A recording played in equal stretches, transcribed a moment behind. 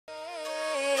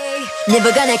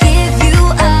Never gonna give you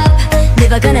up,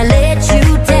 never gonna let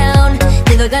you down,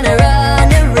 never gonna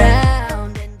run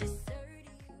around and desert you.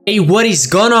 Hey, what is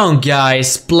going on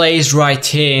guys? Blaze right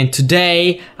here, and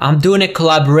today I'm doing a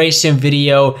collaboration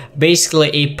video, basically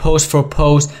a post for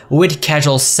post with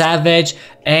CasualSavage,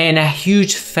 and a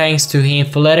huge thanks to him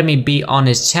for letting me be on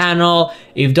his channel.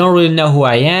 If you don't really know who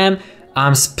I am,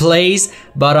 I'm Splaze,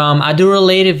 but I do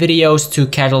related videos to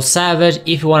CasualSavage.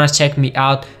 If you want to check me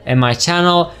out at my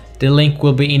channel, the link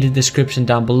will be in the description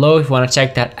down below if you want to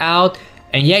check that out.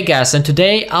 And yeah guys, and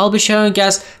today I'll be showing you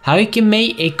guys how you can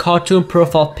make a cartoon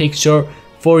profile picture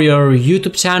for your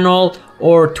YouTube channel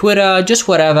or Twitter, just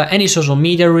whatever, any social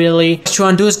media really. What you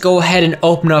want to do is go ahead and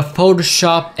open up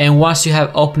Photoshop, and once you have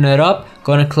opened it up,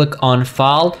 go and click on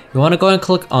File. You want to go and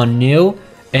click on New,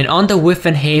 and on the width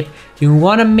and height, you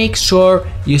want to make sure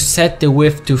you set the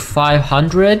width to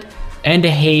 500 and the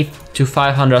height to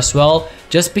 500 as well,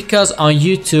 just because on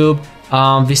YouTube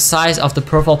the size of the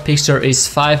profile picture is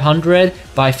 500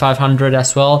 by 500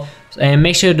 as well. And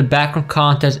make sure the background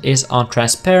content is on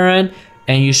transparent,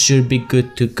 and you should be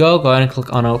good to go. Go ahead and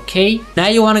click on OK. Now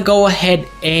you want to go ahead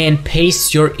and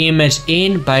paste your image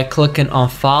in by clicking on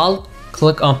File,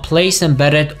 click on Place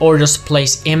Embedded, or just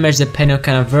Place Image depending on what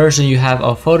kind of version you have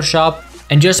of Photoshop,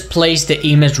 and just place the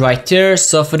image right there.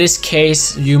 So for this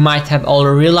case, you might have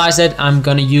already realized it, I'm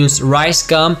gonna use rice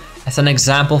gum as an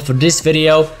example for this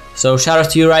video. So shout out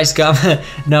to you, rice gum.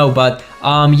 No, but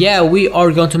yeah, we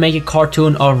are going to make a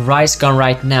cartoon of rice gum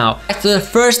right now. So the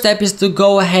first step is to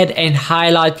go ahead and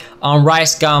highlight on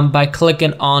rice gum by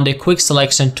clicking on the quick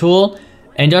selection tool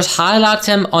and just highlight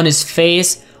him on his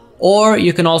face, or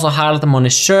you can also highlight him on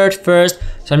his shirt first.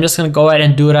 So I'm just gonna go ahead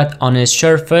and do that on his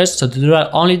shirt first. So to do that,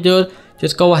 only do it,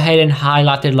 just go ahead and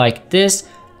highlight it like this,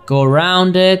 go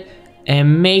around it,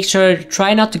 and make sure,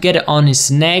 try not to get it on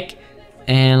his neck,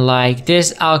 and like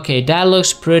this. Okay, that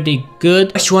looks pretty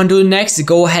good. What you want to do next is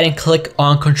go ahead and click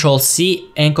on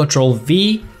Ctrl+C and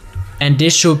Ctrl+V, and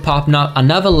this should pop up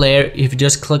another layer. If you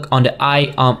just click on the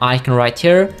eye icon right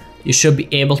here, you should be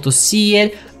able to see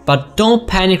it, but don't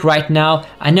panic right now.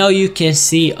 I know you can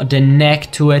see the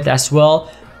neck to it as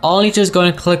well. Only just go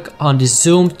and click on the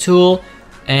zoom tool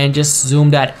and just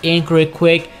zoom that in real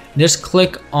quick. Just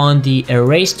click on the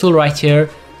erase tool right here,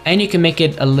 and you can make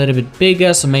it a little bit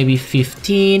bigger, so maybe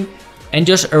 15, and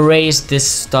just erase this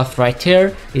stuff right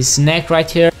here, his neck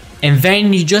right here. And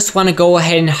then you just want to go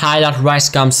ahead and highlight rice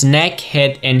gum's neck,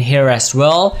 head, and hair as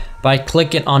well by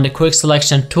clicking on the quick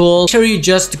selection tool. Make sure you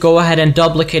just go ahead and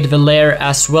duplicate the layer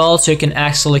as well, so you can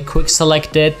actually quick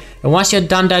select it. And once you're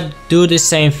done that, do the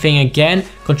same thing again,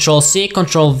 Ctrl+C,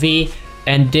 Ctrl+V,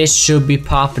 and this should be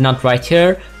popping up right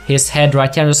here, his head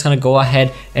right here. I'm just gonna go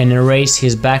ahead and erase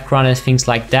his background and things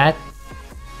like that.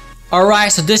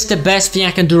 Alright, so this is the best thing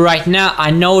I can do right now. I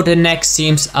know the neck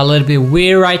seems a little bit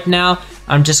weird right now.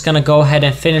 I'm just gonna go ahead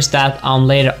and finish that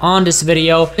later on this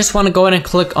video. Just want to go ahead and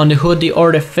click on the hoodie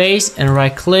or the face, and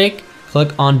right click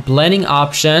on blending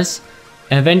options,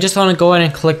 and then just want to go ahead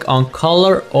and click on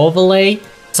color overlay.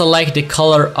 Select the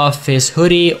color of his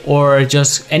hoodie or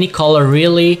just any color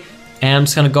really, and I'm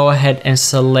just gonna go ahead and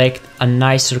select a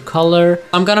nicer color.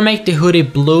 I'm gonna make the hoodie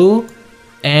blue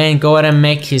and go ahead and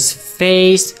make his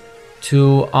face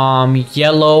to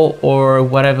yellow or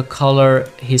whatever color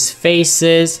his face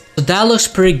is. So that looks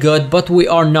pretty good, but we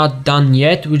are not done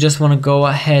yet. We just want to go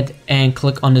ahead and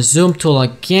click on the zoom tool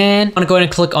again. I'm gonna go ahead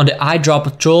and click on the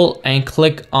eyedropper tool and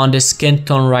click on the skin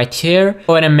tone right here.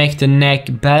 Go ahead and make the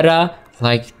neck better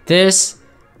like this.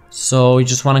 So you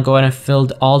just want to go ahead and fill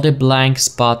all the blank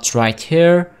spots right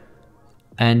here,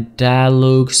 and that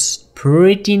looks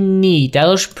pretty neat. That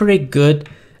looks pretty good.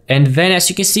 And then as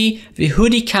you can see, the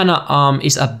hoodie kind of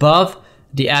is above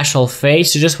the actual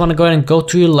face. You just want to go ahead and go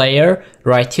to your layer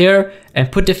right here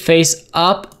and put the face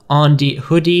up on the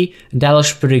hoodie, and that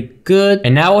looks pretty good.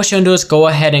 And now what you're gonna do is go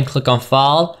ahead and click on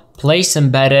File, Place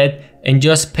Embedded, and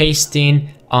just paste in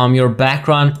your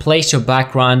background. Place your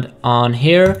background on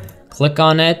here, click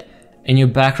on it, and your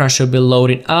background should be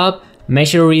loading up. Make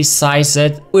sure you resize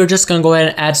it. We're just gonna go ahead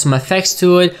and add some effects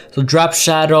to it. So drop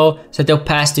shadow, set the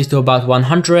opacity to about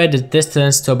 100, the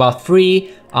distance to about 3,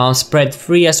 spread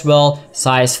 3 as well,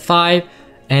 size 5,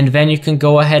 and then you can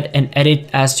go ahead and edit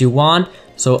as you want.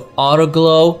 So auto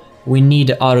glow, we need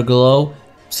the auto glow.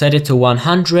 Set it to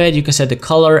 100. You can set the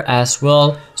color as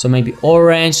well, so maybe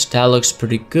orange. That looks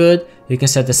pretty good. You can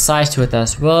set the size to it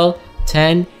as well,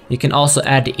 10. You can also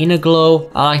add the inner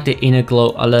glow. I like the inner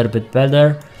glow a little bit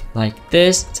better, like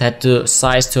this. Set the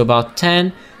size to about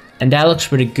 10, and that looks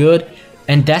pretty good.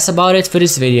 And that's about it for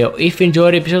this video. If you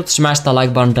enjoyed it, be sure to smash the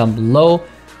like button down below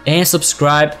and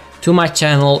subscribe to my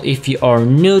channel if you are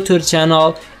new to the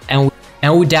channel.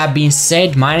 And with that being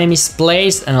said, my name is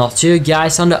Splaze, and I'll see you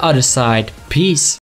guys on the other side. Peace.